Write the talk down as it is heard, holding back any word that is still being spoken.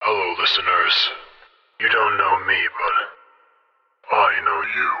listeners. You don't know me, but I know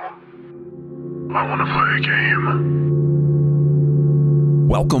you. I want to play a game.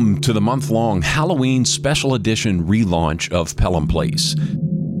 Welcome to the month-long Halloween special edition relaunch of Pelham Place.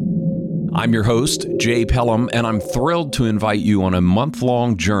 I'm your host, Jay Pelham, and I'm thrilled to invite you on a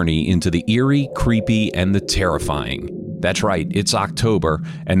month-long journey into the eerie, creepy, and the terrifying. That's right, it's October,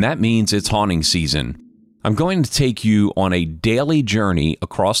 and that means it's haunting season. I'm going to take you on a daily journey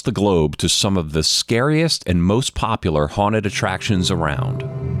across the globe to some of the scariest and most popular haunted attractions around.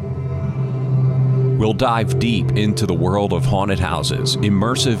 We'll dive deep into the world of haunted houses,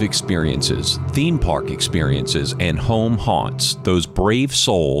 immersive experiences, theme park experiences, and home haunts, those brave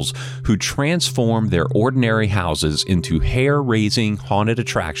souls who transform their ordinary houses into hair-raising haunted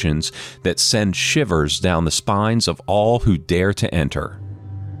attractions that send shivers down the spines of all who dare to enter.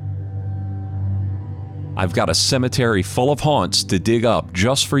 I've got a cemetery full of haunts to dig up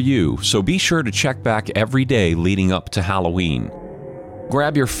just for you, so be sure to check back every day leading up to Halloween.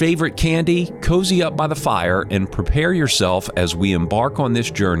 Grab your favorite candy, cozy up by the fire, and prepare yourself as we embark on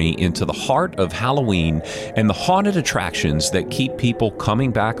this journey into the heart of Halloween and the haunted attractions that keep people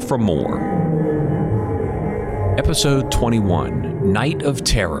coming back for more. Episode 21, Night of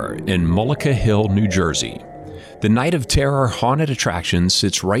Terror in Mullica Hill, New Jersey. The Night of Terror haunted attraction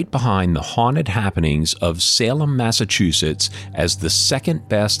sits right behind the haunted happenings of Salem, Massachusetts as the second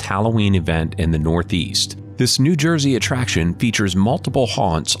best Halloween event in the Northeast. This New Jersey attraction features multiple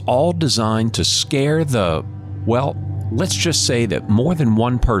haunts, all designed to scare let's just say that more than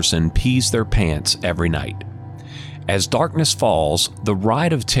one person pees their pants every night. As darkness falls, the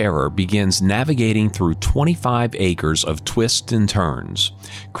Ride of Terror begins navigating through 25 acres of twists and turns.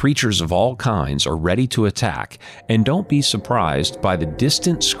 Creatures of all kinds are ready to attack, and don't be surprised by the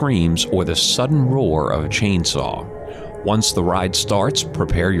distant screams or the sudden roar of a chainsaw. Once the ride starts,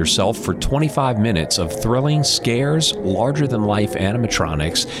 prepare yourself for 25 minutes of thrilling scares, larger-than-life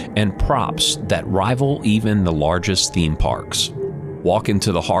animatronics, and props that rival even the largest theme parks. Walk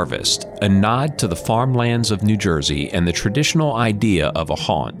into the Harvest, a nod to the farmlands of New Jersey and the traditional idea of a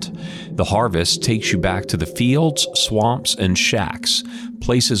haunt. The Harvest takes you back to the fields, swamps, and shacks,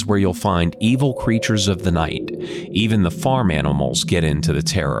 places where you'll find evil creatures of the night. Even the farm animals get into the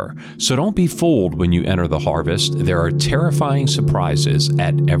terror. So don't be fooled when you enter the Harvest. There are terrifying surprises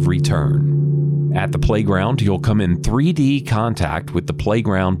at every turn. At the playground, you'll come in 3D contact with the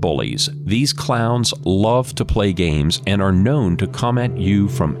playground bullies. These clowns love to play games and are known to come at you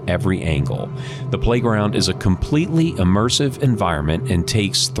from every angle. The playground is a completely immersive environment and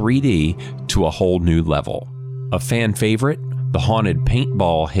takes 3D to a whole new level. A fan favorite? The haunted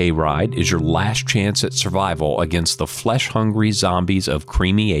paintball hayride is your last chance at survival against the flesh-hungry zombies of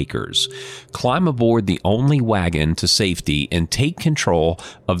Creamy Acres. Climb aboard the only wagon to safety and take control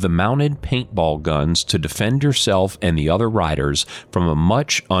of the mounted paintball guns to defend yourself and the other riders from a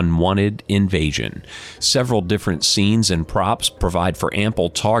much unwanted invasion. Several different scenes and props provide for ample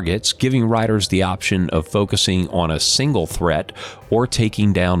targets, giving riders the option of focusing on a single threat or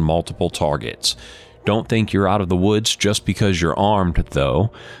taking down multiple targets. Don't think you're out of the woods just because you're armed,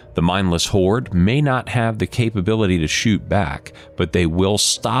 though. The mindless horde may not have the capability to shoot back, but they will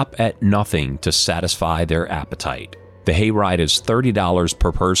stop at nothing to satisfy their appetite. The hayride is $30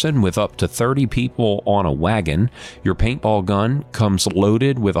 per person with up to 30 people on a wagon. Your paintball gun comes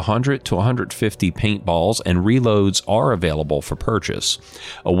loaded with 100 to 150 paintballs, and reloads are available for purchase.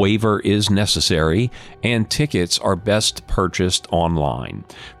 A waiver is necessary, and tickets are best purchased online.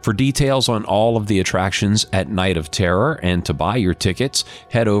 For details on all of the attractions at Night of Terror and to buy your tickets,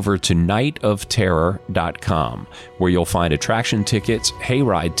 head over to nightofterror.com, where you'll find attraction tickets,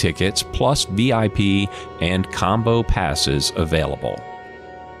 hayride tickets, plus VIP and combo passes available.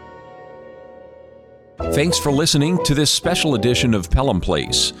 Thanks for listening to this special edition of Pelham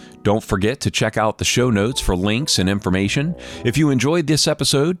Place. Don't forget to check out the show notes for links and information. If you enjoyed this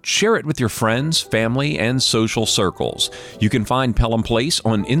episode, share it with your friends, family, and social circles. You can find Pelham Place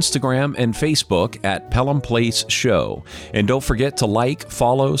on Instagram and Facebook at Pelham Place Show. And don't forget to like,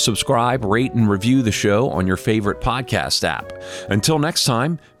 follow, subscribe, rate, and review the show on your favorite podcast app. Until next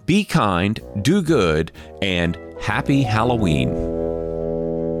time, be kind, do good, and Happy Halloween.